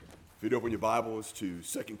If you'd open your Bibles to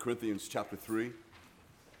 2 Corinthians chapter 3,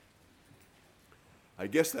 I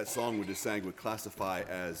guess that song we just sang would classify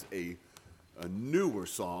as a newer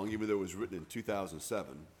song, even though it was written in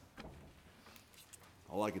 2007.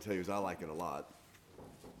 All I can tell you is I like it a lot.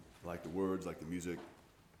 I like the words, like the music.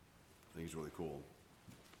 I think it's really cool.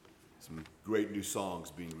 Some great new songs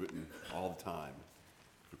being written all the time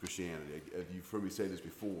for Christianity. You've heard me say this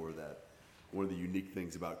before, that one of the unique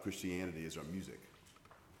things about Christianity is our music.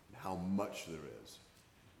 How much there is,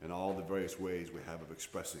 and all the various ways we have of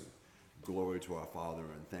expressing glory to our Father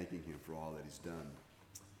and thanking Him for all that He's done.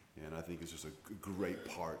 And I think it's just a great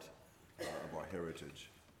part of our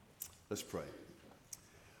heritage. Let's pray.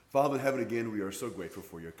 Father in heaven, again, we are so grateful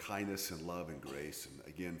for your kindness and love and grace, and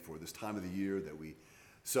again for this time of the year that we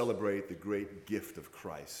celebrate the great gift of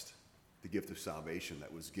Christ, the gift of salvation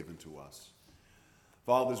that was given to us.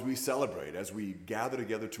 Father, as we celebrate, as we gather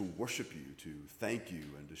together to worship you, to thank you,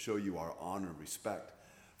 and to show you our honor and respect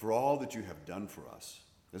for all that you have done for us,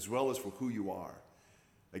 as well as for who you are,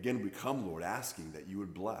 again, we come, Lord, asking that you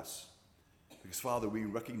would bless. Because, Father, we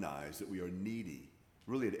recognize that we are needy,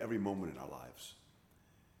 really at every moment in our lives.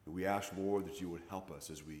 And we ask, Lord, that you would help us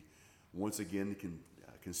as we once again can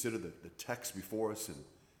consider the text before us in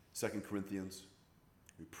 2 Corinthians.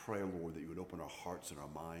 We pray, Lord, that you would open our hearts and our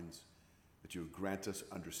minds, that you would grant us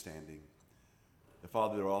understanding. That,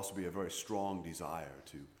 Father, there will also be a very strong desire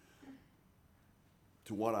to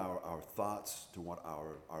want our thoughts, to want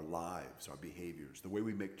our lives, our behaviors, the way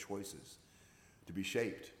we make choices, to be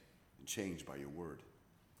shaped and changed by your word.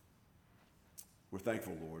 We're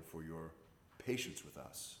thankful, Lord, for your patience with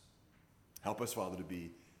us. Help us, Father, to be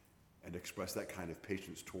and express that kind of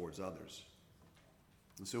patience towards others.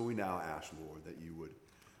 And so we now ask, Lord, that you would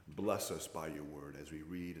bless us by your word as we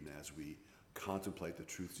read and as we contemplate the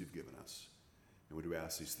truths you've given us. And we do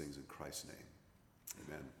ask these things in Christ's name.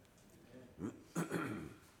 Amen.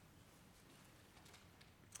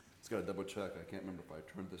 Just got to double check. I can't remember if I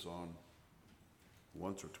turned this on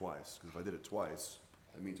once or twice, because if I did it twice,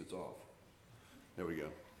 that means it's off. There we go.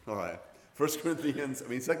 All right. 2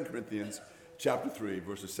 Corinthians chapter 3,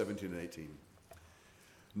 verses 17 and 18.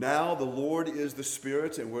 Now the Lord is the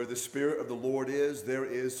Spirit, and where the Spirit of the Lord is, there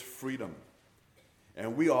is freedom.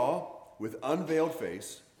 And we all, with unveiled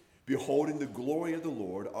face, beholding the glory of the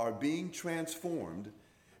Lord, are being transformed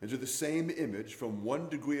into the same image from one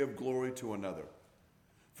degree of glory to another.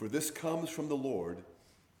 For this comes from the Lord,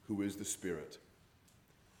 who is the Spirit.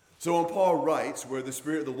 So when Paul writes, where the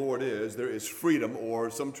Spirit of the Lord is, there is freedom, or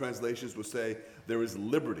some translations will say there is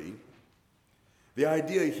liberty. The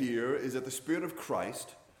idea here is that the Spirit of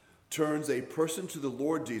Christ turns a person to the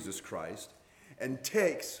Lord Jesus Christ and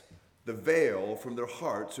takes the veil from their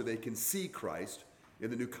heart so they can see Christ in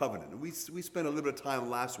the new covenant. And we spent a little bit of time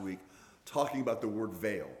last week talking about the word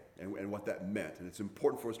veil and what that meant. And it's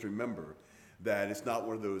important for us to remember that it's not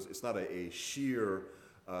one of those, it's not a sheer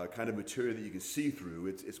kind of material that you can see through.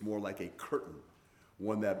 It's more like a curtain,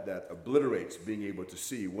 one that obliterates being able to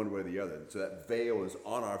see one way or the other. And so that veil is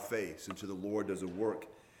on our face until the Lord does a work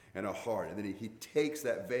in our heart. And then he takes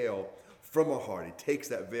that veil from our heart. He takes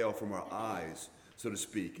that veil from our eyes, so to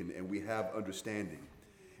speak, and we have understanding.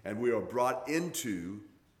 And we are brought into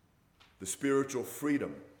the spiritual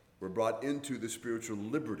freedom. We're brought into the spiritual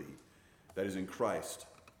liberty that is in Christ.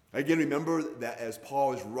 Again, remember that as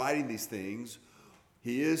Paul is writing these things,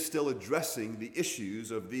 he is still addressing the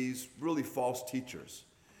issues of these really false teachers,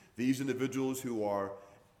 these individuals who are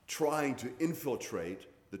trying to infiltrate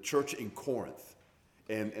the church in Corinth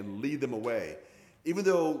and lead them away. Even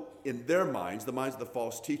though in their minds, the minds of the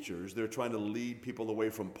false teachers, they're trying to lead people away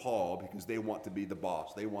from Paul because they want to be the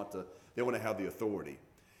boss. They want to have the authority.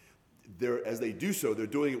 As they do so, they're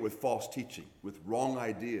doing it with false teaching, with wrong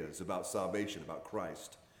ideas about salvation, about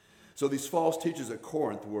Christ. So these false teachers at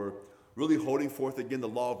Corinth were really holding forth again the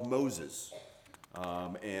law of Moses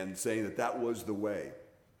and saying that was the way.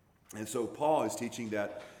 And so Paul is teaching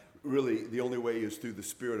that really the only way is through the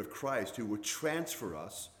Spirit of Christ, who would transfer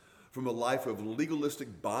us from a life of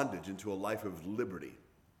legalistic bondage into a life of liberty.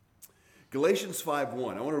 Galatians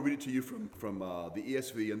 5:1, I want to read it to you from the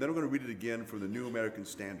ESV, and then I'm going to read it again from the New American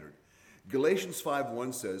Standard. Galatians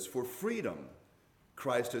 5:1 says, "For freedom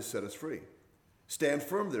Christ has set us free. Stand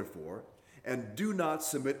firm, therefore, and do not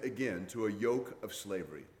submit again to a yoke of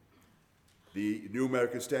slavery." The New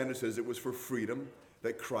American Standard says it was for freedom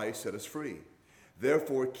that Christ set us free.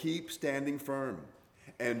 "Therefore keep standing firm,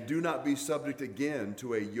 and do not be subject again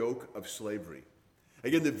to a yoke of slavery."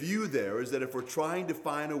 Again, the view there is that if we're trying to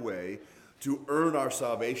find a way to earn our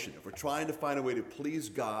salvation, if we're trying to find a way to please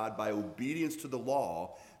God by obedience to the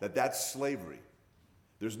law, that's slavery.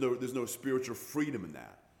 There's no spiritual freedom in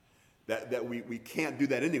that. that we can't do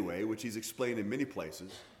that anyway, which he's explained in many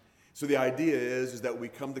places. So the idea is that we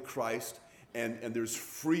come to Christ and there's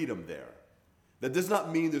freedom there. That does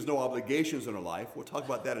not mean there's no obligations in our life. We'll talk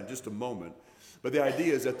about that in just a moment. But the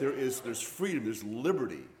idea is that there's freedom, there's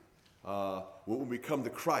liberty when we come to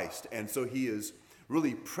Christ. And so he is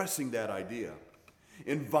really pressing that idea.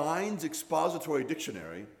 In Vine's expository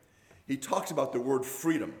dictionary, he talks about the word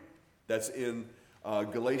freedom. That's in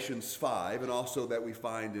Galatians 5, and also that we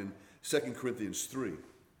find in 2 Corinthians 3.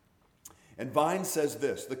 And Vine says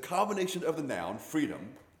this: the combination of the noun,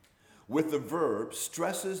 freedom, with the verb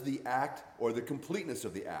stresses the act or the completeness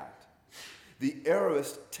of the act. The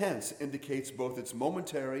aorist tense indicates both its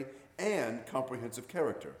momentary and comprehensive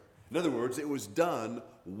character. In other words, it was done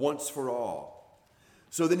once for all.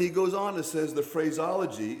 So then he goes on and says the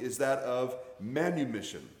phraseology is that of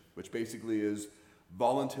manumission, which basically is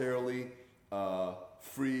voluntarily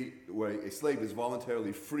free, where a slave is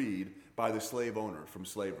voluntarily freed by the slave owner from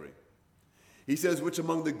slavery. He says, which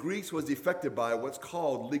among the Greeks was effected by what's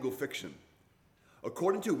called legal fiction,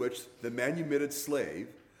 according to which the manumitted slave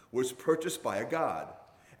was purchased by a god.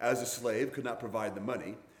 As the slave could not provide the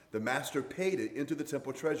money, the master paid it into the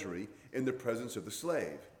temple treasury in the presence of the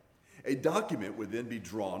slave. A document would then be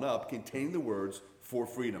drawn up containing the words, "for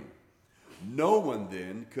freedom." No one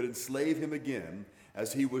then could enslave him again,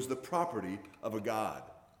 as he was the property of a god.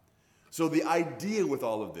 So the idea with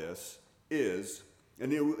all of this is,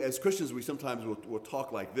 and as Christians we sometimes will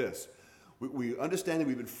talk like this, we understand that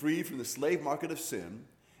we've been freed from the slave market of sin,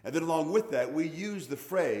 and then along with that we use the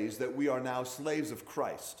phrase that we are now slaves of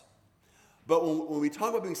Christ. But when we talk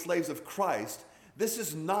about being slaves of Christ, this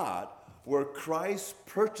is not where Christ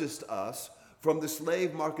purchased us from the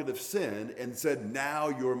slave market of sin and said, now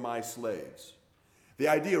you're my slaves. The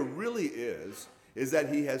idea really is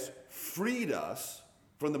that he has freed us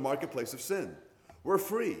from the marketplace of sin. We're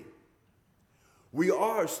free. We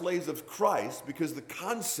are slaves of Christ because the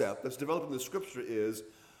concept that's developed in the scripture is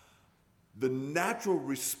the natural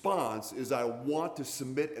response is I want to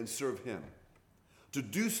submit and serve him. To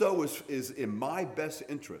do so is in my best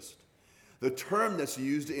interest. The term that's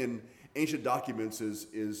used in ancient documents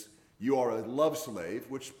is you are a love slave,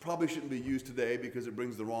 which probably shouldn't be used today because it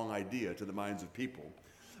brings the wrong idea to the minds of people.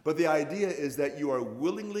 But the idea is that you are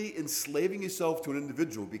willingly enslaving yourself to an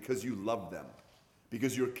individual because you love them,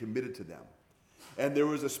 because you're committed to them. And there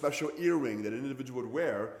was a special earring that an individual would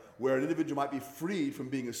wear where an individual might be freed from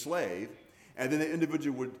being a slave, and then the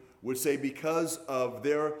individual would say because of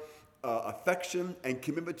their affection and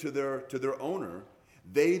commitment to their owner,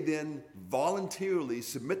 they then voluntarily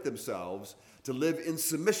submit themselves to live in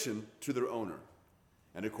submission to their owner.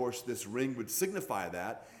 And of course, this ring would signify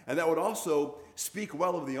that, and that would also speak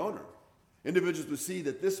well of the owner. Individuals would see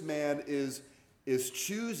that this man is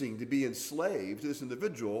choosing to be enslaved to this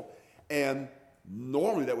individual, and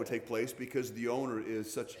normally that would take place because the owner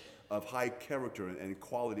is such of high character and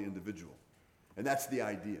quality individual. And that's the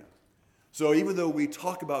idea. So even though we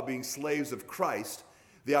talk about being slaves of Christ,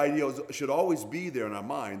 the idea should always be there in our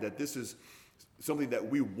mind that this is something that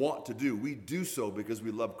we want to do. We do so because we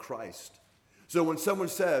love Christ. So when someone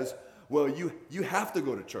says, well, you have to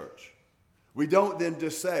go to church, we don't then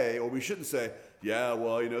just say, or we shouldn't say, yeah,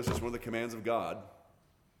 well, it's just one of the commands of God.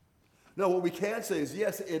 No, what we can say is,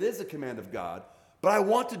 yes, it is a command of God, but I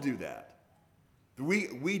want to do that.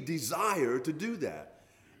 We desire to do that.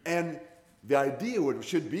 And the idea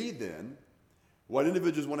should be then, what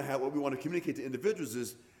individuals want to have, what we want to communicate to individuals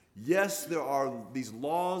is, yes, there are these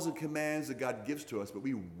laws and commands that God gives to us, but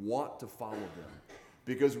we want to follow them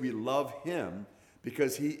because we love him,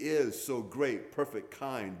 because he is so great, perfect,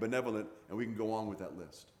 kind, benevolent, and we can go on with that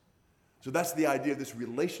list. So that's the idea of this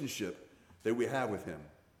relationship that we have with him.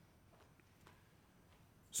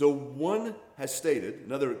 So one has stated,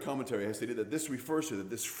 another commentary has stated that this refers to, that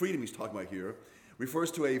this freedom he's talking about here,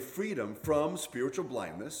 refers to a freedom from spiritual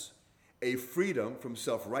blindness, a freedom from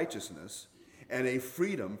self-righteousness, and a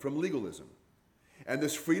freedom from legalism. And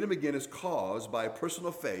this freedom, again, is caused by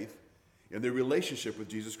personal faith in their relationship with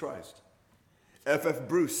Jesus Christ. F.F.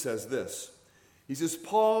 Bruce says this. He says,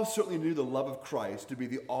 Paul certainly knew the love of Christ to be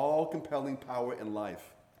the all-compelling power in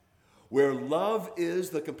life. Where love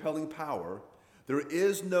is the compelling power, there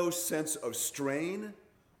is no sense of strain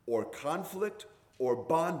or conflict or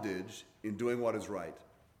bondage in doing what is right.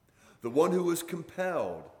 The one who is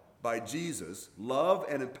compelled by Jesus, loved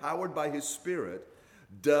and empowered by his Spirit,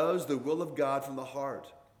 does the will of God from the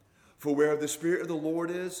heart. For where the Spirit of the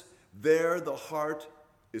Lord is, there the heart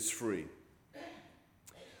is free.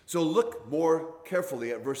 So look more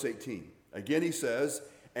carefully at verse 18. Again he says,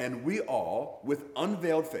 and we all, with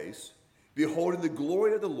unveiled face, beholding the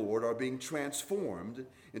glory of the Lord, are being transformed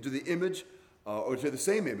into the image, or to the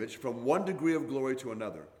same image, from one degree of glory to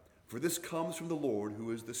another. For this comes from the Lord,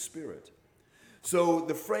 who is the Spirit. So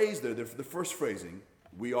the phrase there, the first phrasing,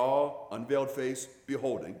 we all, unveiled face,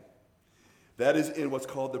 beholding, that is in what's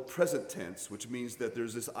called the present tense, which means that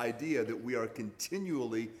there's this idea that we are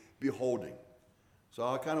continually beholding. So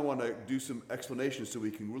I kind of want to do some explanations so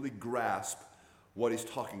we can really grasp what he's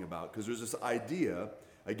talking about, because there's this idea,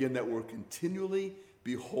 again, that we're continually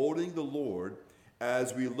beholding the Lord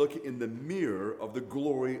as we look in the mirror of the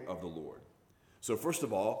glory of the Lord. So first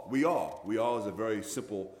of all, we all. We all is a very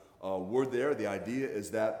simple word there. The idea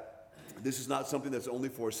is that this is not something that's only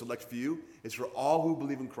for a select few. It's for all who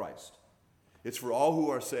believe in Christ. It's for all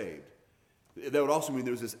who are saved. That would also mean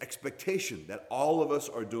there's this expectation that all of us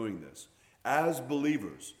are doing this. As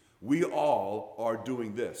believers, we all are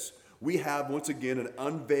doing this. We have, once again, an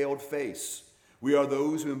unveiled face. We are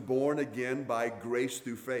those who are born again by grace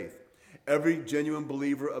through faith. Every genuine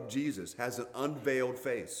believer of Jesus has an unveiled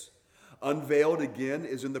face. Unveiled, again,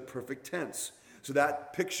 is in the perfect tense. So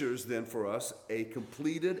that pictures then for us a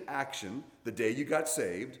completed action, the day you got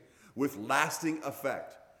saved, with lasting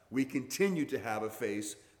effect. We continue to have a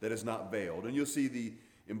face that is not veiled. And you'll see the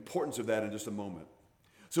importance of that in just a moment.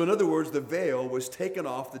 So in other words, the veil was taken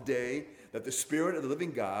off the day that the Spirit of the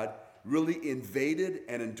living God really invaded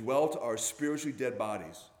and indwelt our spiritually dead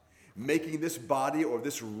bodies, making this body, or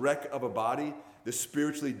this wreck of a body, this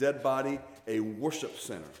spiritually dead body, a worship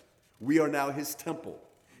center. We are now his temple.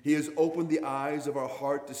 He has opened the eyes of our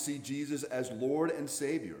heart to see Jesus as Lord and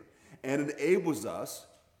Savior, and enables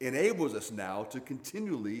us now to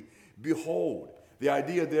continually behold. The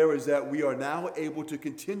idea there is that we are now able to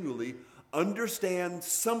continually understand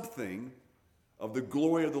something of the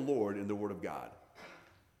glory of the Lord in the Word of God.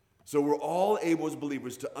 So we're all able as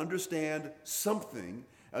believers to understand something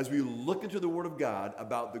as we look into the Word of God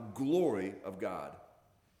about the glory of God.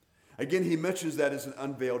 Again, he mentions that as an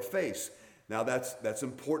unveiled face. Now that's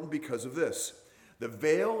important because of this. The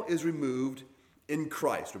veil is removed in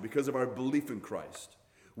Christ, or because of our belief in Christ.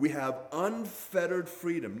 We have unfettered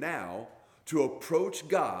freedom now to approach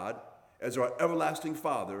God as our everlasting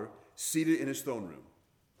Father seated in his throne room.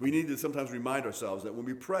 We need to sometimes remind ourselves that when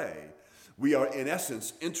we pray, we are in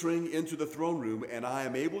essence entering into the throne room, and I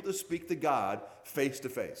am able to speak to God face to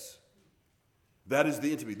face. That is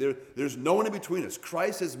the intimacy. There's no one in between us.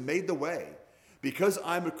 Christ has made the way. Because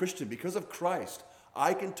I'm a Christian, because of Christ,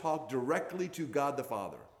 I can talk directly to God the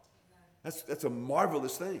Father. That's a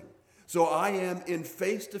marvelous thing. So I am in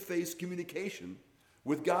face-to-face communication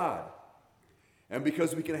with God. And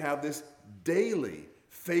because we can have this daily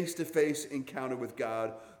face-to-face encounter with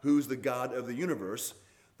God, who's the God of the universe,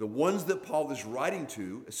 the ones that Paul is writing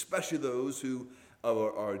to, especially those who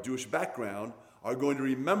are Jewish background, are going to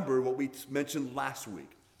remember what we mentioned last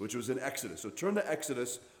week, which was in Exodus. So turn to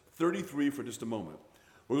Exodus 33 for just a moment.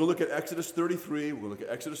 We're going to look at Exodus 33, we're going to look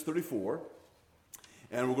at Exodus 34,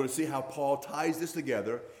 and we're going to see how Paul ties this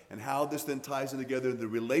together and how this then ties in together in the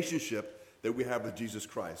relationship that we have with Jesus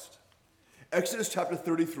Christ. Exodus chapter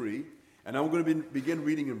 33, and I'm going to begin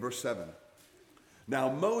reading in verse 7.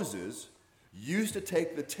 Now Moses used to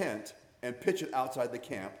take the tent and pitch it outside the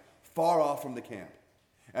camp, far off from the camp,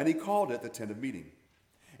 and he called it the tent of meeting.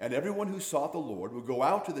 And everyone who sought the Lord would go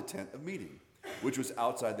out to the tent of meeting, which was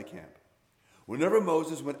outside the camp. Whenever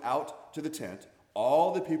Moses went out to the tent,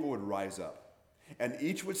 all the people would rise up, and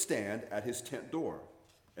each would stand at his tent door,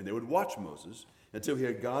 and they would watch Moses until he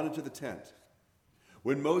had gone into the tent.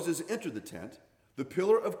 When Moses entered the tent, the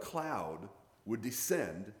pillar of cloud would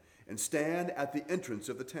descend and stand at the entrance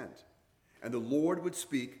of the tent, and the Lord would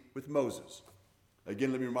speak with Moses.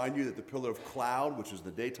 Again, let me remind you that the pillar of cloud, which was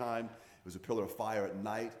the daytime, it was a pillar of fire at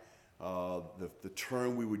night. The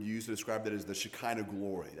term we would use to describe that is the Shekinah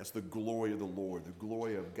glory. That's the glory of the Lord, the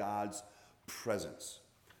glory of God's presence.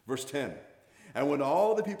 Verse 10, and when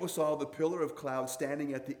all the people saw the pillar of cloud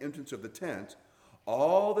standing at the entrance of the tent,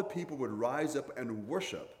 all the people would rise up and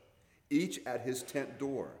worship, each at his tent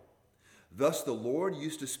door. Thus the Lord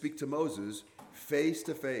used to speak to Moses face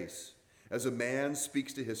to face, as a man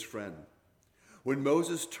speaks to his friend. When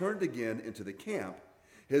Moses turned again into the camp,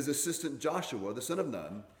 his assistant Joshua, the son of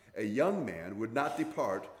Nun, a young man, would not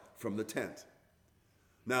depart from the tent.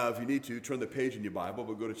 Now, if you need to, turn the page in your Bible,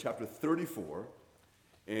 but go to chapter 34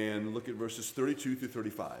 and look at verses 32 through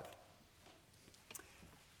 35.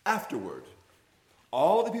 Afterward,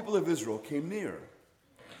 all the people of Israel came near,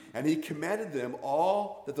 and he commanded them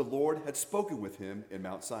all that the Lord had spoken with him in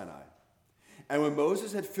Mount Sinai. And when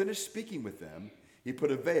Moses had finished speaking with them, he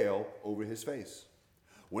put a veil over his face.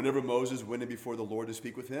 Whenever Moses went in before the Lord to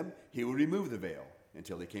speak with him, he would remove the veil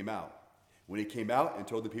until he came out. When he came out and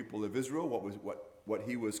told the people of Israel what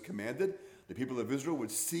he was commanded, the people of Israel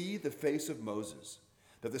would see the face of Moses,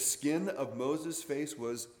 that the skin of Moses' face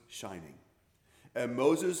was shining. And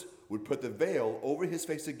Moses would put the veil over his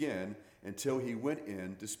face again until he went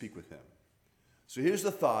in to speak with him. So here's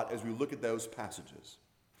the thought as we look at those passages.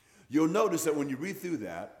 You'll notice that when you read through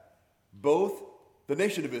that, both the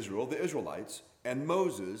nation of Israel, the Israelites, and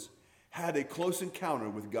Moses had a close encounter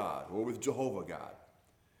with God, or with Jehovah God.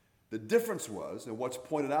 The difference was, and what's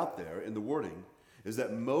pointed out there in the wording, is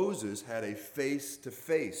that Moses had a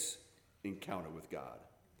face-to-face encounter with God.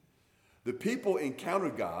 The people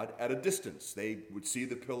encountered God at a distance. They would see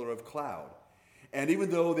the pillar of cloud. And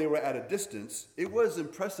even though they were at a distance, it was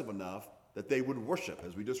impressive enough that they would worship,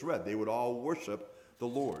 as we just read. They would all worship the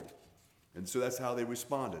Lord. And so that's how they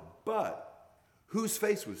responded. But whose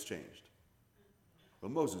face was changed?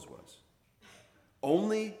 Well, Moses was.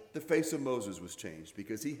 Only the face of Moses was changed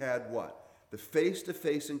because he had what? The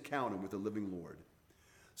face-to-face encounter with the living Lord.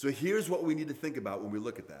 So here's what we need to think about when we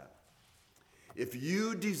look at that. If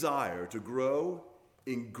you desire to grow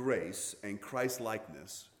in grace and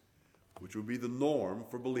Christ-likeness, which would be the norm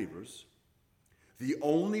for believers, the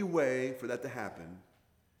only way for that to happen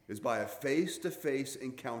is by a face-to-face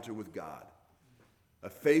encounter with God,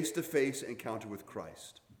 a face-to-face encounter with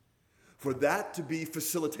Christ. For that to be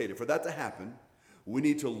facilitated, for that to happen, we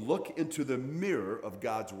need to look into the mirror of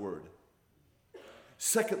God's Word.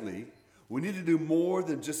 Secondly, we need to do more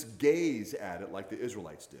than just gaze at it like the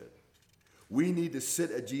Israelites did. We need to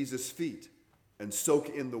sit at Jesus' feet and soak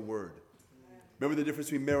in the Word. Remember the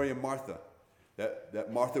difference between Mary and Martha?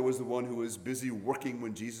 That Martha was the one who was busy working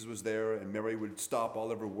when Jesus was there, and Mary would stop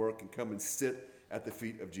all of her work and come and sit at the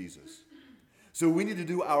feet of Jesus. So we need to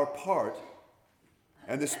do our part,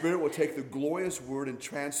 and the Spirit will take the glorious Word and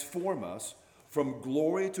transform us from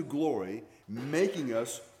glory to glory, making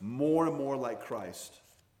us more and more like Christ.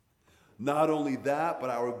 Not only that, but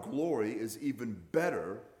our glory is even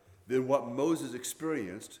better than what Moses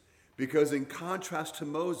experienced, because in contrast to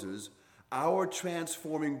Moses, our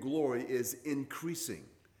transforming glory is increasing.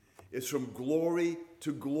 It's from glory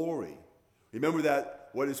to glory. Remember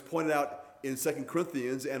that what is pointed out in 2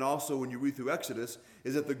 Corinthians and also when you read through Exodus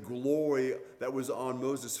is that the glory that was on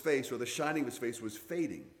Moses' face, or the shining of his face, was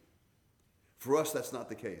fading. For us, that's not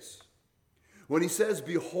the case. When he says,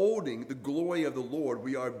 beholding the glory of the Lord,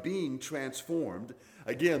 we are being transformed.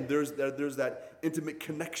 Again, there's that intimate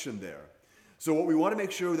connection there. So what we want to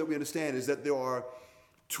make sure that we understand is that there are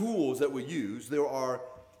tools that we use, there are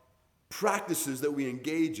practices that we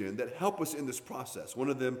engage in that help us in this process. One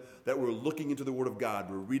of them, that we're looking into the Word of God,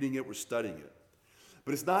 we're reading it, we're studying it.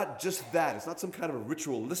 But it's not just that. It's not some kind of a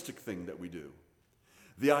ritualistic thing that we do.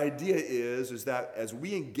 The idea is that as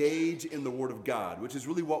we engage in the Word of God, which is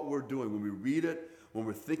really what we're doing when we read it, when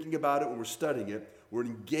we're thinking about it, when we're studying it, we're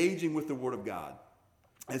engaging with the Word of God.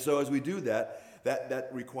 And so as we do that, that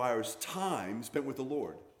requires time spent with the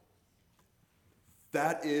Lord.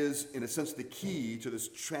 That is, in a sense, the key to this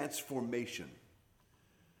transformation.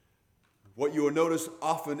 What you will notice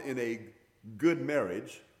often in a good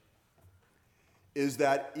marriage is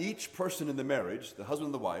that each person in the marriage, the husband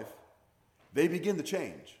and the wife, they begin to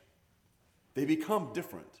change. They become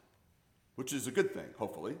different, which is a good thing,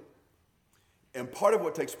 hopefully. And part of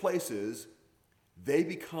what takes place is they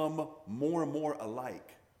become more and more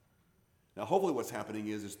alike. Now, hopefully what's happening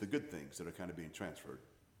is it's the good things that are kind of being transferred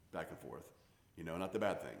back and forth. Not the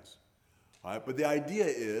bad things. All right? But the idea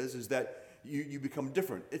is that you become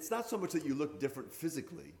different. It's not so much that you look different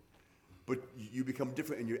physically, but you become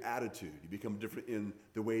different in your attitude. You become different in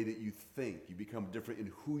the way that you think. You become different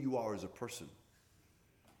in who you are as a person.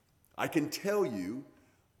 I can tell you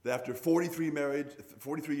that after 43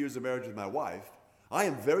 years of marriage with my wife, I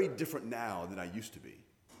am very different now than I used to be.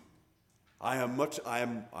 I am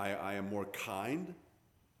more kind.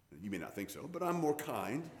 You may not think so, but I'm more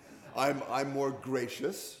kind. I'm more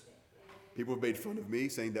gracious. People have made fun of me,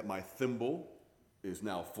 saying that my thimble is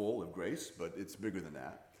now full of grace, but it's bigger than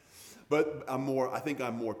that. But I think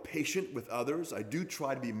I'm more patient with others. I do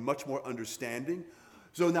try to be much more understanding.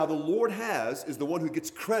 So now the Lord is the one who gets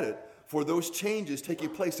credit for those changes taking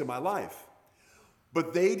place in my life.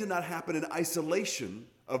 But they did not happen in isolation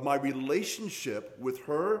of my relationship with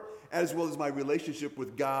her, as well as my relationship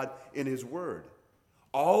with God in His Word.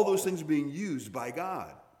 All those things are being used by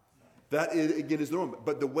God. That, again, is the norm.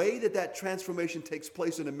 But the way that transformation takes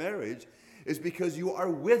place in a marriage is because you are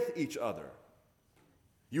with each other.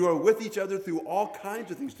 You are with each other through all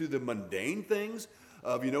kinds of things, through the mundane things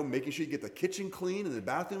of, making sure you get the kitchen clean and the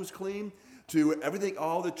bathrooms clean, to everything,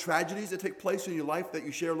 all the tragedies that take place in your life, that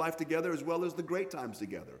you share life together, as well as the great times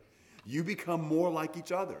together. You become more like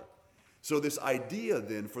each other. So this idea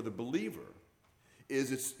then for the believer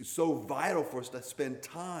is it's so vital for us to spend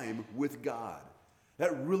time with God.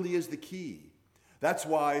 That really is the key. That's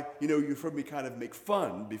why, you've heard me kind of make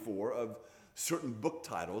fun before of certain book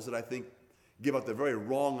titles that I think give out the very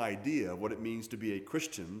wrong idea of what it means to be a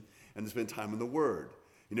Christian and to spend time in the Word.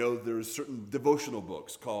 There's certain devotional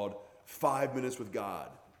books called 5 Minutes with God.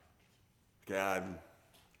 Okay,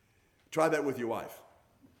 try that with your wife.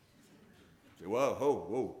 Say,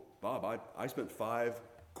 whoa, Bob, I spent 5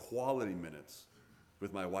 quality minutes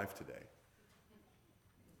with my wife today.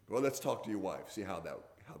 Well, let's talk to your wife, see how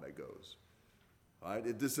that goes. All right?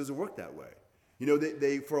 It just doesn't work that way.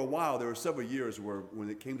 They for a while, there were several years where when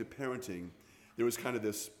it came to parenting, there was kind of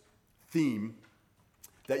this theme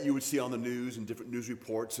that you would see on the news and different news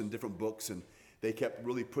reports and different books, and they kept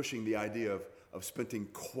really pushing the idea of spending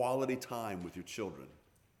quality time with your children,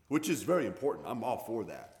 which is very important. I'm all for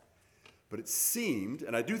that. But it seemed,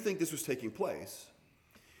 and I do think this was taking place,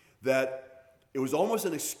 that it was almost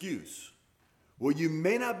an excuse. Well, you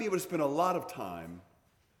may not be able to spend a lot of time,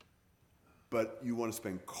 but you want to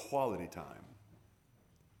spend quality time.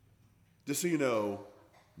 Just so you know,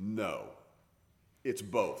 no. It's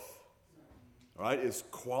both. All right? It's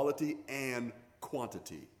quality and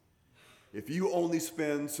quantity. If you only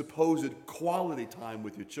spend supposed quality time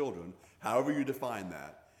with your children, however you define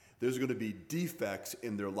that, there's going to be defects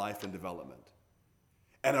in their life and development.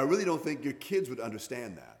 And I really don't think your kids would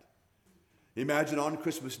understand that. Imagine on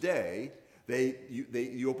Christmas Day, they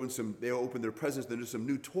open their presents, there's some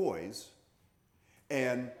new toys,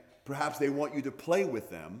 and perhaps they want you to play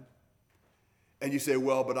with them. And you say,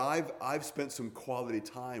 well, but I've spent some quality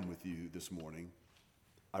time with you this morning.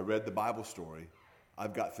 I read the Bible story.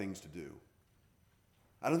 I've got things to do.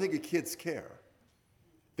 I don't think your kids care.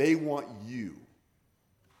 They want you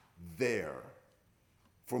there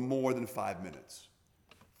for more than 5 minutes.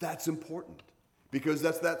 That's important because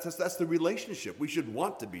that's the relationship. We should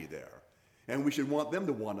want to be there, and we should want them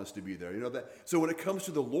to want us to be there. So when it comes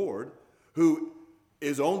to the Lord, who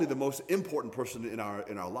is only the most important person in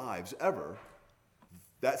our lives ever,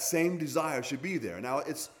 that same desire should be there. Now,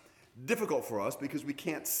 it's difficult for us because we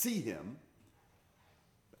can't see him.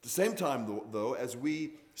 At the same time, though, as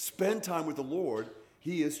we spend time with the Lord,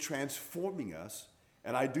 he is transforming us,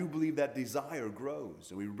 and I do believe that desire grows,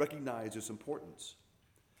 and we recognize its importance.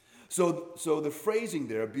 So the phrasing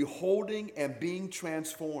there, beholding and being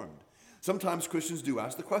transformed. Sometimes Christians do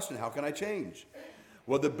ask the question, how can I change?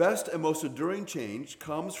 Well, the best and most enduring change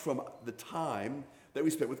comes from the time that we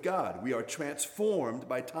spent with God. We are transformed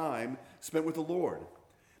by time spent with the Lord.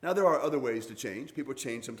 Now, there are other ways to change. People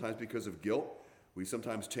change sometimes because of guilt. We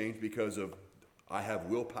sometimes change because of, I have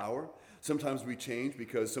willpower. Sometimes we change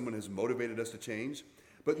because someone has motivated us to change.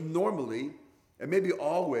 But normally, and maybe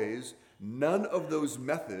always, none of those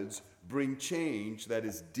methods bring change that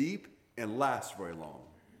is deep and lasts very long.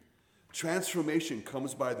 Transformation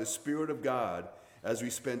comes by the Spirit of God as we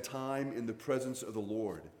spend time in the presence of the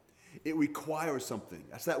Lord. It requires something.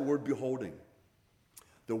 That's that word beholding.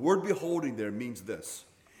 The word beholding there means this.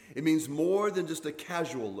 It means more than just a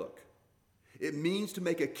casual look. It means to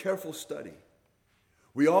make a careful study.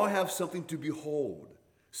 We all have something to behold,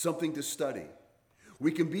 something to study.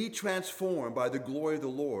 We can be transformed by the glory of the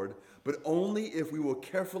Lord, but only if we will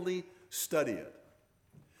carefully study it.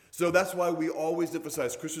 So that's why we always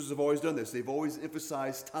emphasize, Christians have always done this, they've always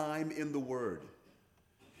emphasized time in the Word.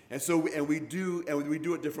 And we do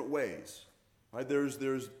it different ways. Right?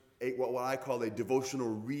 There's what I call a devotional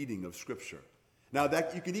reading of Scripture. Now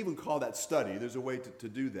that you can even call that study. There's a way to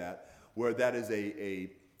do that where that is a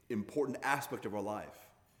important aspect of our life.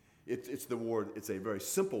 It's a very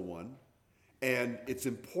simple one, and it's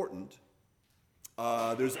important.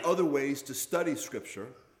 There's other ways to study Scripture.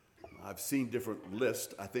 I've seen different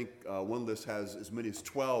lists. I think one list has as many as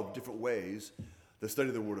 12 different ways to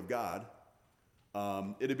study the Word of God.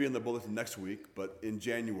 It'll be in the bulletin next week, but in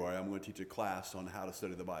January, I'm going to teach a class on how to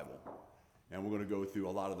study the Bible. And we're going to go through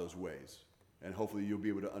a lot of those ways. And hopefully you'll be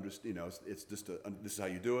able to understand, it's just, this is how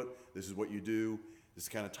you do it. This is what you do. This is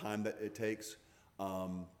the kind of time that it takes.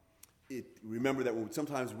 Remember that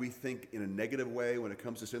sometimes we think in a negative way when it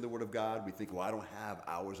comes to studying the Word of God. We think, well, I don't have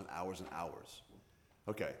hours and hours and hours.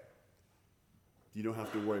 Okay. You don't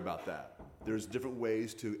have to worry about that. There's different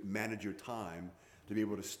ways to manage your time to be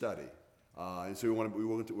able to study. And so we're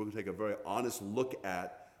going to take a very honest look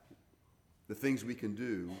at the things we can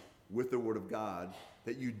do with the Word of God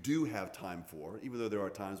that you do have time for, even though there are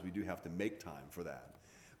times we do have to make time for that.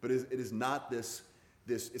 But it is not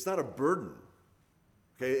it's not a burden.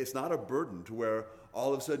 Okay, it's not a burden to where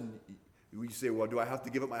all of a sudden we say, well, do I have to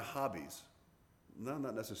give up my hobbies? No,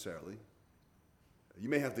 not necessarily. You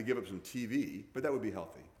may have to give up some TV, but that would be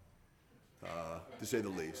healthy, to say the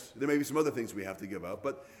least. There may be some other things we have to give up,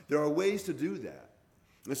 but there are ways to do that.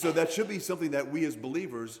 And so that should be something that we as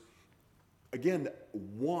believers, again,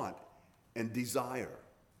 want and desire.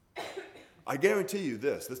 I guarantee you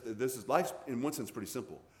this is life in one sense pretty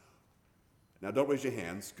simple. Now don't raise your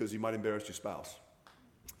hands because you might embarrass your spouse.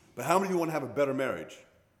 But how many of you want to have a better marriage?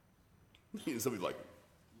 Somebody's like,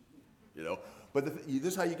 but this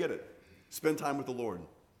is how you get it. Spend time with the Lord.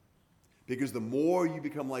 Because the more you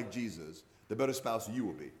become like Jesus, the better spouse you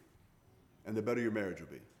will be. And the better your marriage will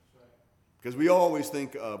be. Because we always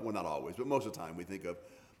think of, well, not always, but most of the time we think of,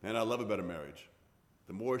 man, I love a better marriage.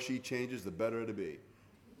 The more she changes, the better it'll be.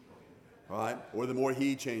 Right? Or the more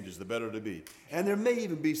he changes, the better it'll be. And there may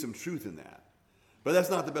even be some truth in that. But that's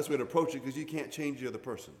not the best way to approach it because you can't change the other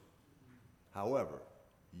person. However,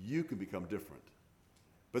 you can become different.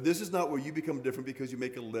 But this is not where you become different because you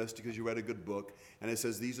make a list, because you read a good book, and it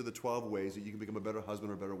says these are the 12 ways that you can become a better husband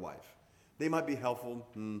or a better wife. They might be helpful,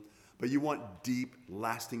 but you want deep,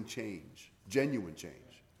 lasting change, genuine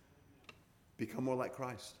change. Become more like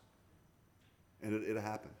Christ. And it'll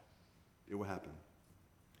happen. It will happen.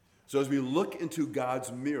 So as we look into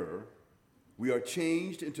God's mirror, we are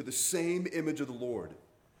changed into the same image of the Lord.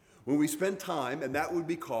 When we spend time, and that would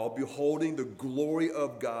be called beholding the glory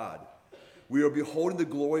of God. We are beholding the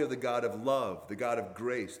glory of the God of love, the God of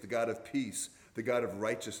grace, the God of peace, the God of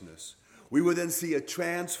righteousness. We will then see a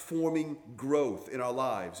transforming growth in our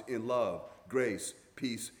lives in love, grace,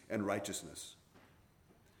 peace, and righteousness.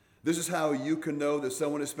 This is how you can know that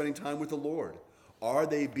someone is spending time with the Lord. Are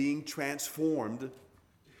they being transformed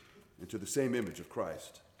into the same image of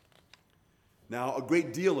Christ? Now, a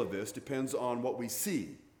great deal of this depends on what we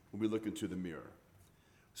see when we look into the mirror.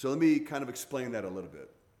 So let me kind of explain that a little bit.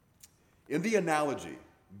 In the analogy,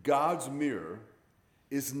 God's mirror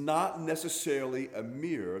is not necessarily a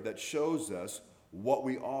mirror that shows us what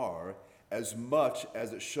we are as much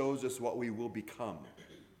as it shows us what we will become.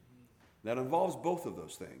 That involves both of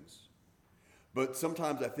those things. But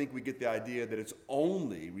sometimes I think we get the idea that it's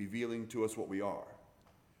only revealing to us what we are.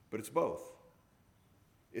 But it's both.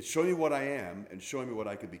 It's showing me what I am and showing me what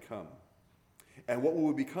I could become. And what we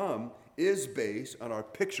will become is based on our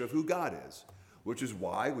picture of who God is, which is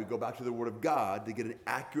why we go back to the Word of God to get an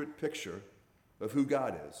accurate picture of who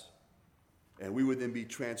God is. And we would then be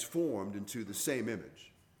transformed into the same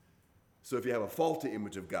image. So if you have a faulty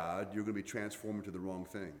image of God, you're going to be transformed into the wrong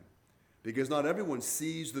thing. Because not everyone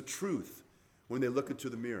sees the truth when they look into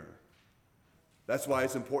the mirror. That's why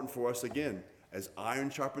it's important for us, again, as iron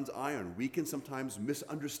sharpens iron, we can sometimes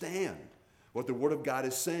misunderstand what the Word of God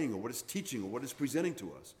is saying or what it's teaching or what it's presenting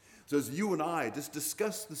to us. So as you and I just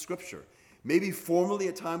discuss the Scripture, maybe formally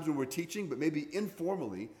at times when we're teaching, but maybe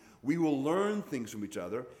informally, we will learn things from each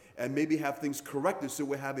other and maybe have things corrected so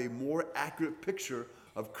we have a more accurate picture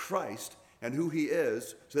of Christ and who He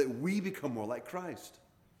is so that we become more like Christ.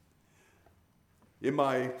 In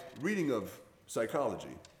my reading of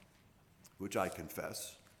psychology, which I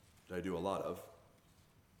confess that I do a lot of,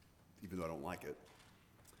 even though I don't like it,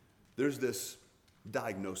 there's this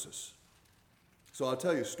diagnosis. So I'll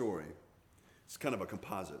tell you a story. It's kind of a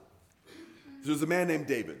composite. There's a man named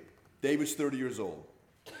David. David's 30 years old.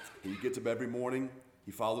 He gets up every morning,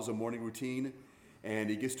 he follows a morning routine, and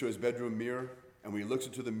he gets to his bedroom mirror, and when he looks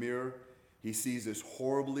into the mirror, he sees this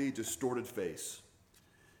horribly distorted face.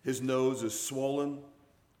 His nose is swollen,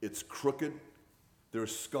 it's crooked, there are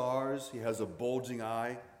scars, he has a bulging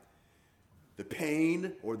eye. The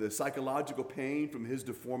pain, or the psychological pain from his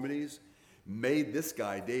deformities, made this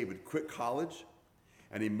guy, David, quit college,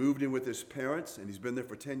 and he moved in with his parents, and he's been there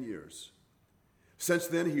for 10 years. Since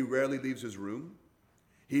then, he rarely leaves his room.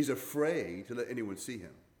 He's afraid to let anyone see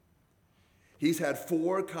him. He's had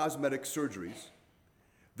 4 cosmetic surgeries.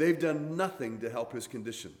 They've done nothing to help his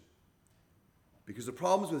condition. Because the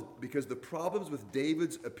problems with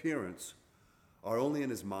David's appearance are only in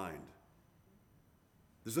his mind.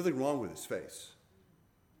 There's nothing wrong with his face.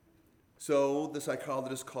 So the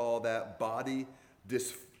psychologists call that body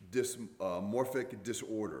dysmorphic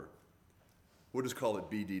disorder. We'll just call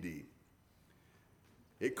it BDD.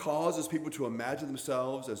 It causes people to imagine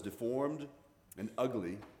themselves as deformed and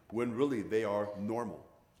ugly when really they are normal.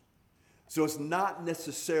 So it's not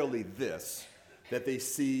necessarily this that they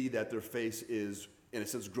see that their face is, in a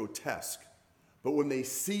sense, grotesque. But when they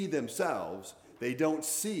see themselves, they don't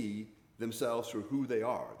see themselves for who they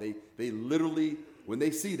are. They literally, when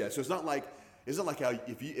they see that, so it's not like how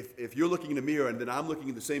if you're looking in the mirror and then I'm looking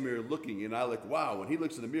in the same mirror looking and I like, wow, when he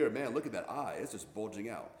looks in the mirror, man, look at that eye, it's just bulging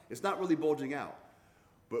out. It's not really bulging out.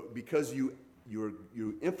 But because you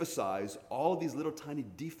emphasize all of these little tiny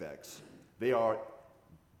defects, they are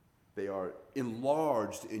they are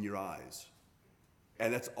enlarged in your eyes.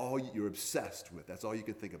 And that's all you're obsessed with. That's all you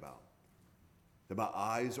can think about. That my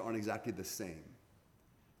eyes aren't exactly the same.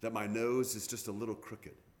 That my nose is just a little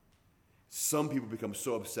crooked. Some people become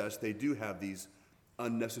so obsessed, they do have these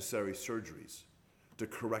unnecessary surgeries to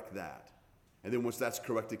correct that. And then once that's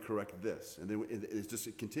corrected, correct this. And then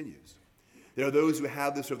it continues. There are those who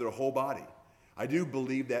have this of their whole body. I do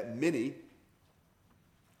believe that many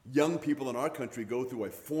young people in our country go through a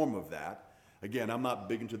form of that. Again, I'm not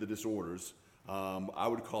big into the disorders. I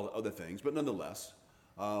would call it other things, but nonetheless,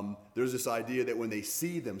 there's this idea that when they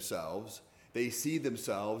see themselves and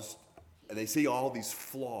they see all these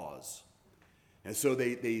flaws. And so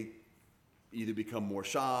they either become more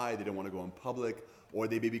shy, they don't want to go in public, or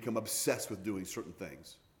they may become obsessed with doing certain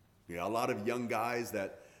things. You know, a lot of young guys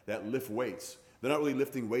that lift weights, they're not really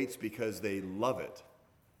lifting weights because they love it.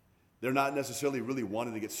 They're not necessarily really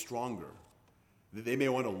wanting to get stronger. They may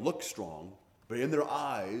want to look strong, but in their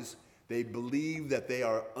eyes, they believe that they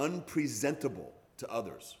are unpresentable to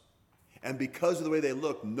others. And because of the way they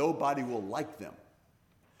look, nobody will like them.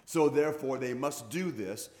 So therefore, they must do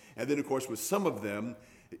this. And then, of course, with some of them,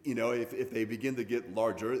 you know, if they begin to get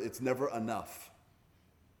larger, it's never enough.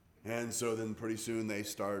 And so then pretty soon they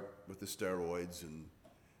start with the steroids. And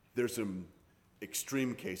there's some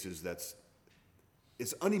extreme cases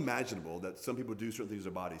it's unimaginable that some people do certain things to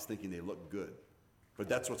their bodies thinking they look good. But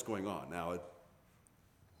that's what's going on. Now,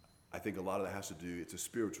 I think a lot of that has to do, it's a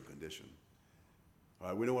spiritual condition. All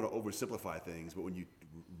right, we don't want to oversimplify things, but when you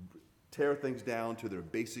tear things down to their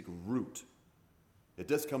basic root, it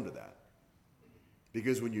does come to that.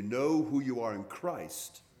 Because when you know who you are in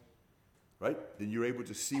Christ, right, then you're able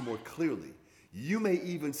to see more clearly. You may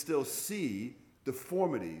even still see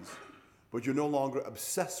deformities, but you're no longer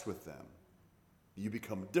obsessed with them. You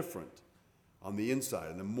become different on the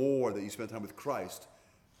inside. And the more that you spend time with Christ,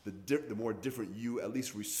 the more different you at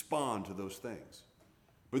least respond to those things.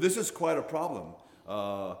 But this is quite a problem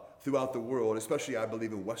throughout the world, especially, I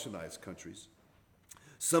believe, in westernized countries.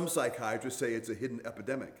 Some psychiatrists say it's a hidden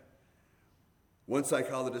epidemic. One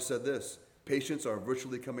psychologist said this: patients are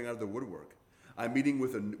virtually coming out of the woodwork. I'm meeting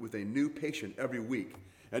with a new patient every week.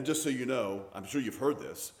 And just so you know, I'm sure you've heard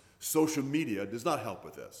this, social media does not help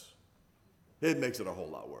with this. It makes it a whole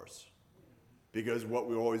lot worse. Because what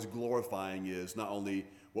we're always glorifying is not only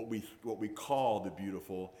what we call the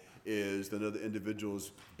beautiful, is that other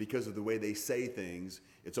individuals, because of the way they say things,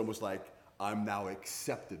 it's almost like, I'm now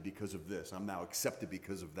accepted because of this. I'm now accepted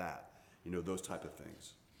because of that. You know, those type of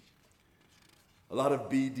things. A lot of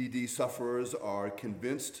BDD sufferers are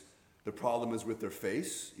convinced the problem is with their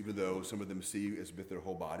face, even though some of them see it's with their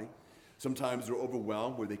whole body. Sometimes they're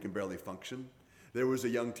overwhelmed where they can barely function. There was a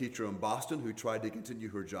young teacher in Boston who tried to continue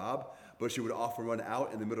her job, but she would often run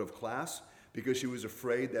out in the middle of class because she was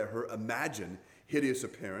afraid that her imagined hideous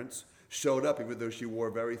appearance showed up even though she wore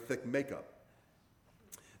very thick makeup.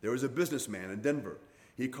 There was a businessman in Denver.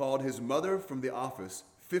 He called his mother from the office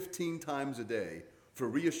 15 times a day for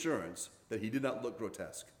reassurance that he did not look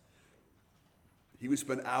grotesque. He would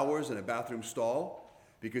spend hours in a bathroom stall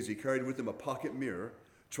because he carried with him a pocket mirror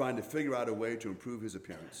trying to figure out a way to improve his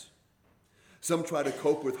appearance. Some try to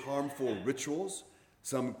cope with harmful rituals.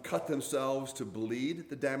 Some cut themselves to bleed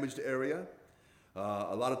the damaged area.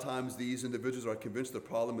 A lot of times these individuals are convinced the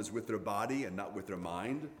problem is with their body and not with their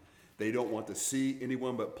mind. They don't want to see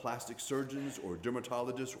anyone but plastic surgeons or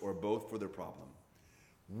dermatologists or both for their problem.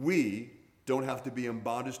 We don't have to be in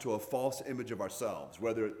bondage to a false image of ourselves,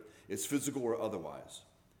 whether it's physical or otherwise.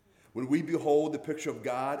 When we behold the picture of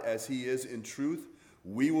God as he is in truth,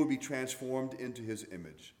 we will be transformed into his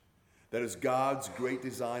image. That is God's great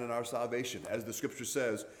design in our salvation. As the scripture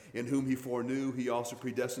says, in whom he foreknew, he also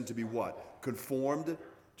predestined to be what? Conformed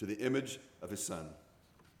to the image of his Son.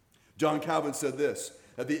 John Calvin said this,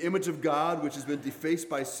 that the image of God, which has been defaced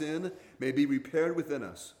by sin, may be repaired within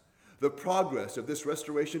us. The progress of this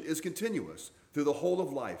restoration is continuous through the whole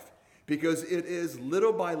of life, because it is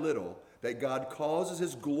little by little that God causes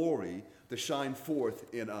his glory to shine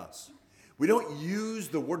forth in us. We don't use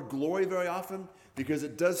the word glory very often because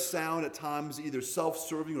it does sound at times either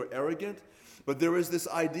self-serving or arrogant, but there is this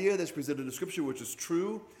idea that's presented in Scripture, which is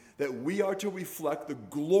true, that we are to reflect the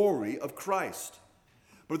glory of Christ.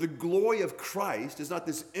 But the glory of Christ is not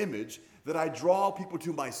this image that I draw people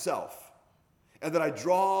to myself, and that I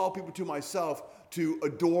draw people to myself to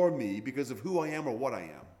adore me because of who I am or what I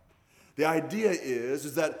am. The idea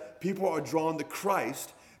is that people are drawn to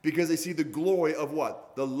Christ because they see the glory of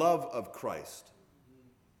what? The love of Christ,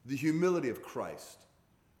 the humility of Christ,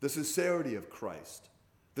 the sincerity of Christ,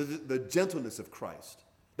 the gentleness of Christ.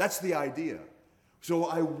 That's the idea. So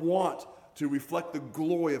I want to reflect the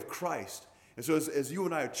glory of Christ. And so as you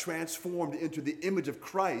and I are transformed into the image of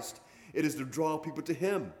Christ, it is to draw people to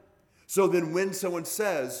him. So then when someone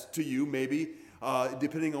says to you, maybe,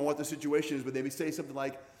 depending on what the situation is, but they may say something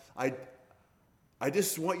like, I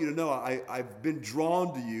just want you to know I've been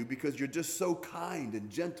drawn to you because you're just so kind and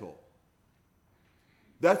gentle.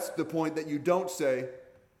 That's the point that you don't say,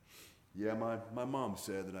 yeah, my mom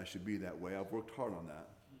said that I should be that way. I've worked hard on that.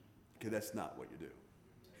 Okay, that's not what you do.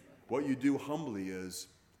 What you do humbly is,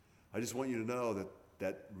 I just want you to know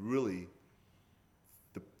that really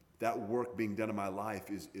that work being done in my life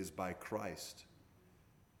is by Christ.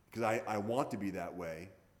 Because I want to be that way.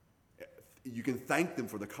 You can thank them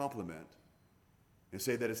for the compliment and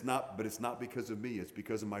say that it's not because of me, it's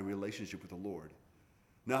because of my relationship with the Lord.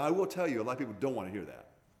 Now, I will tell you, a lot of people don't want to hear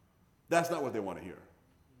that. That's not what they want to hear.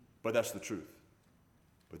 But that's the truth.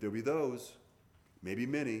 But there'll be those, maybe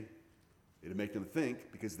many, it'll make them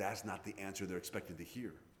think because that's not the answer they're expected to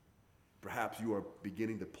hear. Perhaps you are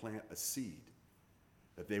beginning to plant a seed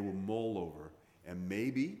that they will mull over. And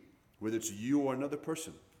maybe, whether it's you or another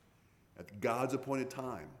person, at God's appointed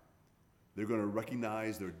time, they're going to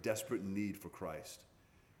recognize their desperate need for Christ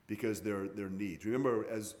because their needs. Remember,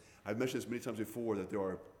 as I've mentioned this many times before, that there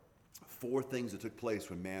are 4 things that took place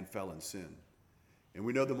when man fell in sin. And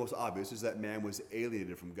we know the most obvious is that man was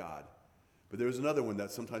alienated from God. But there's another one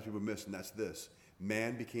that sometimes people miss, and that's this.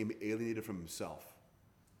 Man became alienated from himself.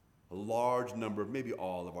 A large number, maybe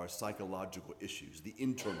all of our psychological issues, the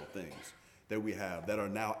internal things that we have that are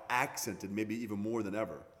now accented maybe even more than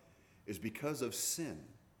ever, is because of sin,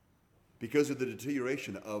 because of the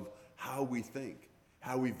deterioration of how we think,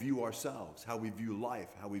 how we view ourselves, how we view life,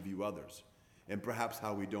 how we view others, and perhaps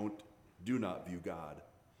how we do not view God.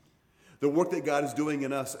 The work that God is doing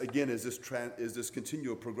in us, again, is this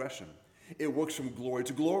continual progression. It works from glory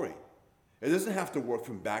to glory. It doesn't have to work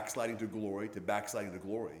from backsliding to glory to backsliding to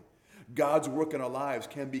glory. God's work in our lives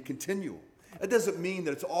can be continual. It doesn't mean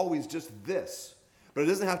that it's always just this, but it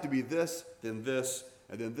doesn't have to be this, and then this,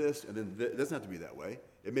 and then this. It doesn't have to be that way.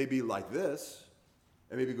 It may be like this,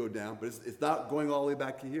 and maybe go down, but it's not going all the way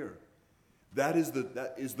back to here. That is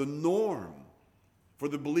the norm for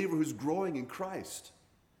the believer who's growing in Christ.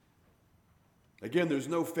 Again, there's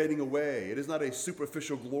no fading away. It is not a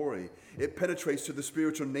superficial glory. It penetrates to the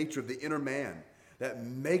spiritual nature of the inner man that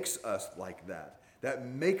makes us like that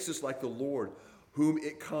makes us like the Lord, whom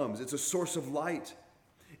it comes. It's a source of light.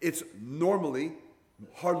 It's normally,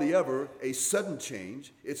 hardly ever, a sudden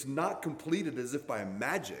change. It's not completed as if by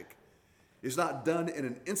magic. It's not done in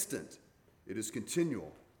an instant. It is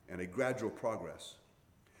continual and a gradual progress.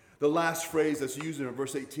 The last phrase that's used in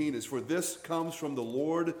verse 18 is, "For this comes from the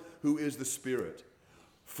Lord who is the Spirit."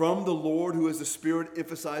 From the Lord who is the Spirit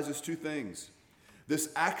emphasizes 2 things. This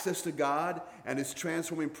access to God and his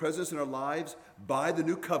transforming presence in our lives by the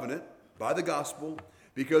new covenant, by the gospel,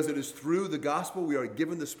 because it is through the gospel we are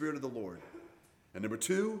given the Spirit of the Lord. And number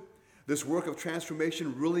 2, this work of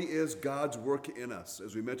transformation really is God's work in us,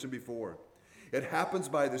 as we mentioned before. It happens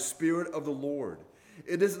by the Spirit of the Lord.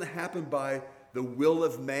 It doesn't happen by the will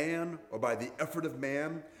of man or by the effort of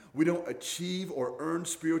man. We don't achieve or earn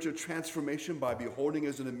spiritual transformation by beholding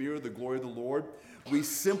as in a mirror the glory of the Lord. We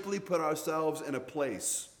simply put ourselves in a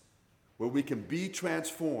place where we can be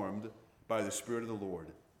transformed by the Spirit of the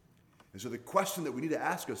Lord. And so the question that we need to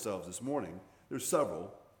ask ourselves this morning, there's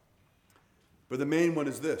several, but the main one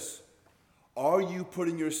is this: are you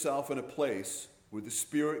putting yourself in a place where the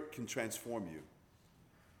Spirit can transform you?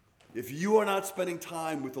 If you are not spending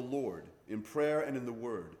time with the Lord in prayer and in the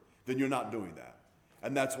Word, then you're not doing that.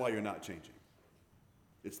 And that's why you're not changing.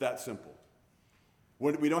 It's that simple.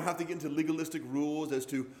 We don't have to get into legalistic rules as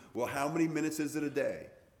to, well, how many minutes is it a day?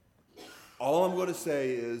 All I'm going to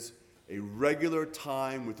say is a regular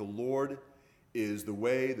time with the Lord is the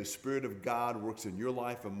way the Spirit of God works in your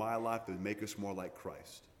life and my life to make us more like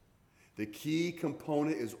Christ. The key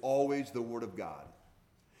component is always the Word of God.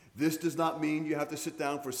 This does not mean you have to sit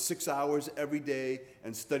down for 6 hours every day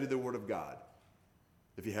and study the Word of God.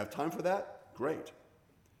 If you have time for that, great.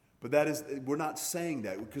 But we're not saying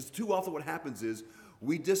that, because too often what happens is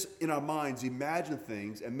we just, in our minds, imagine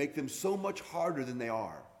things and make them so much harder than they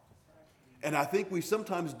are. And I think we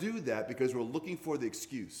sometimes do that because we're looking for the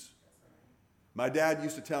excuse. My dad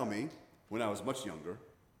used to tell me, when I was much younger,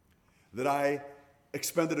 that I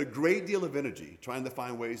expended a great deal of energy trying to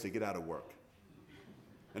find ways to get out of work.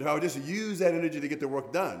 And if I would just use that energy to get the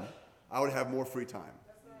work done, I would have more free time.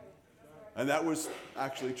 And that was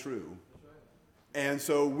actually true. And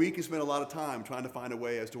so we can spend a lot of time trying to find a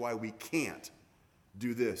way as to why we can't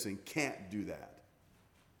do this and can't do that.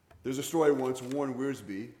 There's a story once, Warren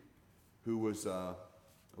Wiersbe, who was a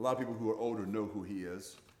A lot of people who are older know who he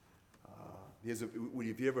is.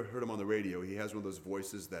 If you ever heard him on the radio, he has one of those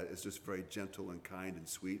voices that is just very gentle and kind and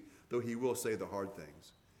sweet, though he will say the hard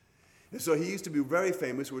things. And so he used to be very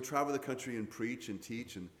famous. He would travel the country and preach and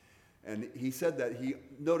teach. And he said that he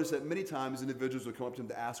noticed that many times individuals would come up to him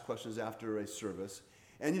to ask questions after a service.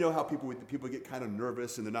 And you know how people get kind of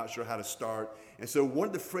nervous and they're not sure how to start. And so one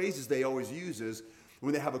of the phrases they always use is,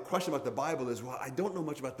 when they have a question about the Bible, is, well, I don't know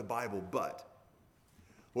much about the Bible, but.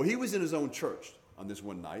 Well, he was in his own church on this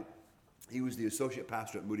one night. He was the associate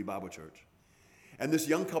pastor at Moody Bible Church. And this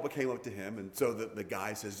young couple came up to him, and so the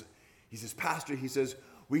guy says, Pastor, he says,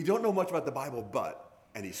 we don't know much about the Bible, but,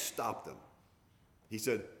 and he stopped them. He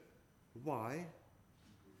said, why?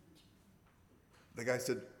 The guy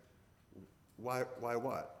said, why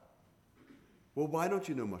what? Well, why don't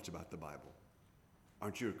you know much about the Bible?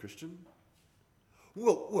 Aren't you a Christian?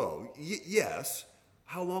 Well, yes.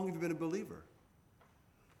 How long have you been a believer?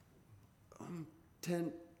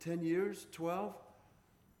 10 years, 12?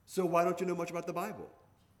 So why don't you know much about the Bible?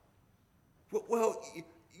 Well,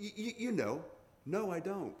 you know. No, I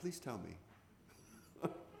don't. Please tell me.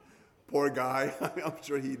 Poor guy. I'm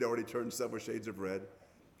sure he'd already turned several shades of red.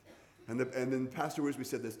 And then Pastor Wiersbe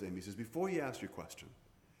said this to him. He says, before you ask your question,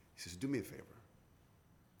 he says, do me a favor.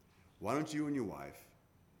 Why don't you and your wife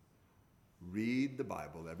read the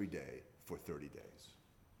Bible every day for 30 days?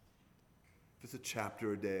 If it's a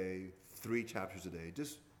chapter a day, 3 chapters a day,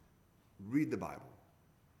 just read the Bible.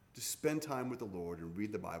 Just spend time with the Lord and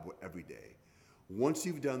read the Bible every day. Once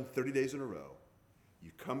you've done 30 days in a row,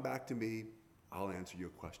 you come back to me, I'll answer your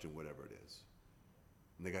question, whatever it is.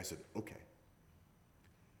 And the guy said, okay.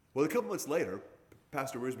 Well, a couple months later,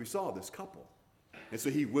 Pastor Wiersbe saw this couple. And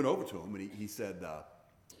so he went over to him and he said,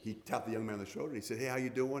 he tapped the young man on the shoulder and he said, hey, how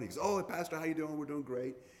you doing? He said, oh, Pastor, how you doing? We're doing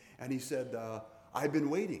great. And he said, I've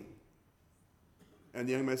been waiting. And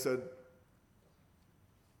the young man said,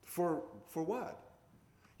 for what?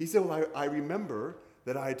 He said, well, I remember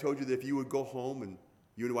that I had told you that if you would go home and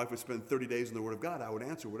you and your wife would spend 30 days in the Word of God, I would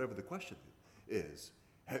answer whatever the question is.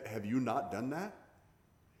 Have you not done that?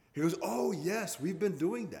 He goes, oh, yes, we've been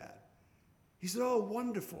doing that. He said, oh,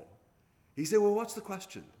 wonderful. He said, well, what's the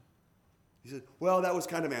question? He said, well, that was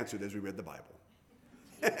kind of answered as we read the Bible.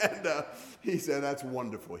 And he said, that's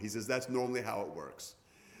wonderful. He says, that's normally how it works.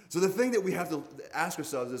 So the thing that we have to ask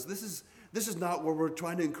ourselves is, this is not where we're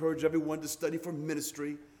trying to encourage everyone to study for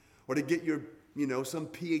ministry or to get your, some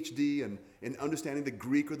PhD in understanding the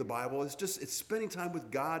Greek or the Bible. It's spending time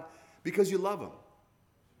with God because you love Him.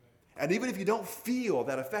 And even if you don't feel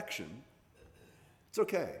that affection, it's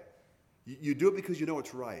okay. You do it because you know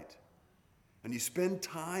it's right. And you spend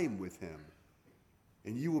time with Him,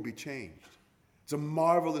 and you will be changed. It's a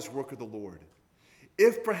marvelous work of the Lord.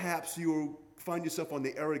 If perhaps you find yourself on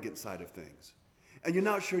the arrogant side of things, and you're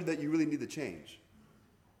not sure that you really need the change,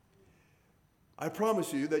 I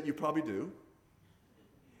promise you that you probably do.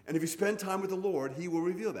 And if you spend time with the Lord, He will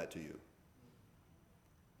reveal that to you.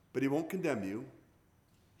 But He won't condemn you.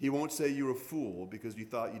 He won't say you're a fool because you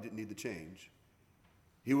thought you didn't need the change.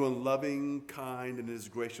 He will, in loving, kind, and in His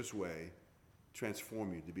gracious way,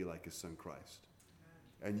 transform you to be like His Son Christ.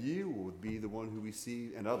 And you will be the one who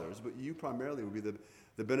receive, and others, but you primarily will be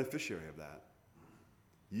the beneficiary of that.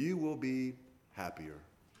 You will be happier.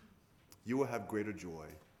 You will have greater joy,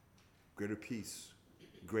 greater peace,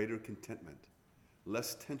 greater contentment,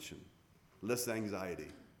 less tension, less anxiety.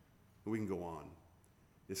 And we can go on.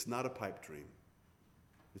 It's not a pipe dream.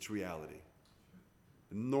 It's reality.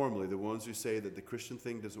 And normally, the ones who say that the Christian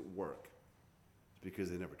thing doesn't work, it's because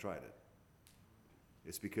they never tried it.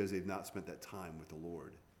 It's because they've not spent that time with the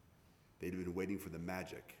Lord. They've been waiting for the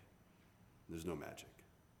magic. There's no magic.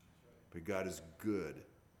 But God is good,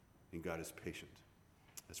 and God is patient.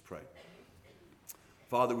 Let's pray.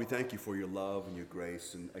 Father, we thank You for Your love and Your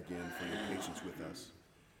grace, and again, for Your patience with us.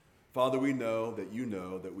 Father, we know that You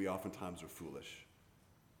know that we oftentimes are foolish.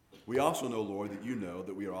 We also know, Lord, that You know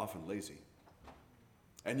that we are often lazy.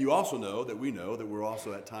 And You also know that we're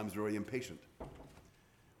also at times very impatient.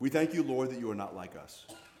 We thank You, Lord, that You are not like us.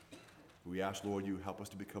 We ask, Lord, You help us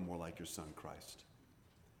to become more like Your Son, Christ.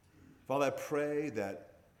 Father, I pray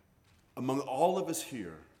that among all of us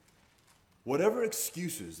here, whatever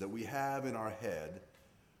excuses that we have in our head,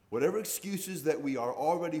 whatever excuses that we are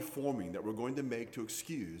already forming that we're going to make to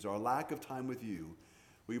excuse our lack of time with You,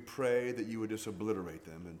 we pray that You would just obliterate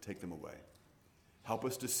them and take them away. Help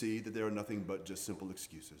us to see that they are nothing but just simple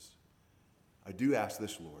excuses. I do ask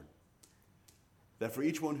this, Lord, that for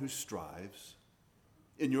each one who strives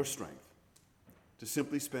in Your strength to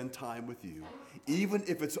simply spend time with You, even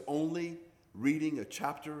if it's only reading a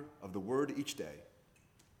chapter of the Word each day,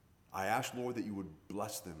 I ask, Lord, that you would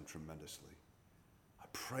bless them tremendously. I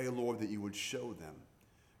pray, Lord, that you would show them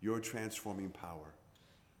your transforming power.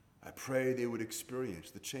 I pray they would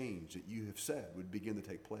experience the change that you have said would begin to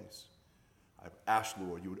take place. I ask,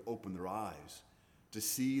 Lord, you would open their eyes to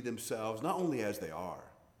see themselves not only as they are,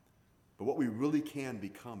 but what we really can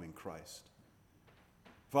become in Christ.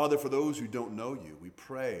 Father, for those who don't know you, we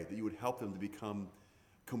pray that you would help them to become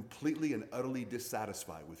completely and utterly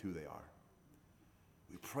dissatisfied with who they are.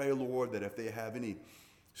 We pray, Lord, that if they have any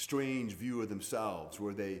strange view of themselves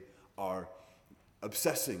where they are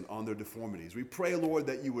obsessing on their deformities, we pray, Lord,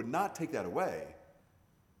 that you would not take that away,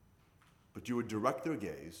 but you would direct their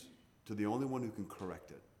gaze to the only one who can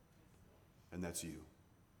correct it, and that's you.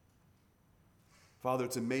 Father,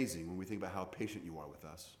 it's amazing when we think about how patient you are with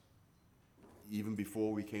us, even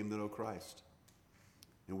before we came to know Christ.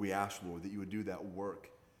 And we ask, Lord, that you would do that work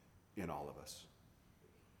in all of us.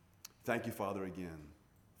 Thank you, Father, again,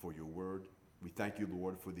 for your word. We thank you,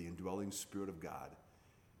 Lord, for the indwelling Spirit of God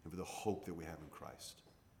and for the hope that we have in Christ.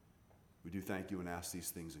 We do thank you and ask these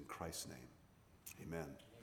things in Christ's name. Amen.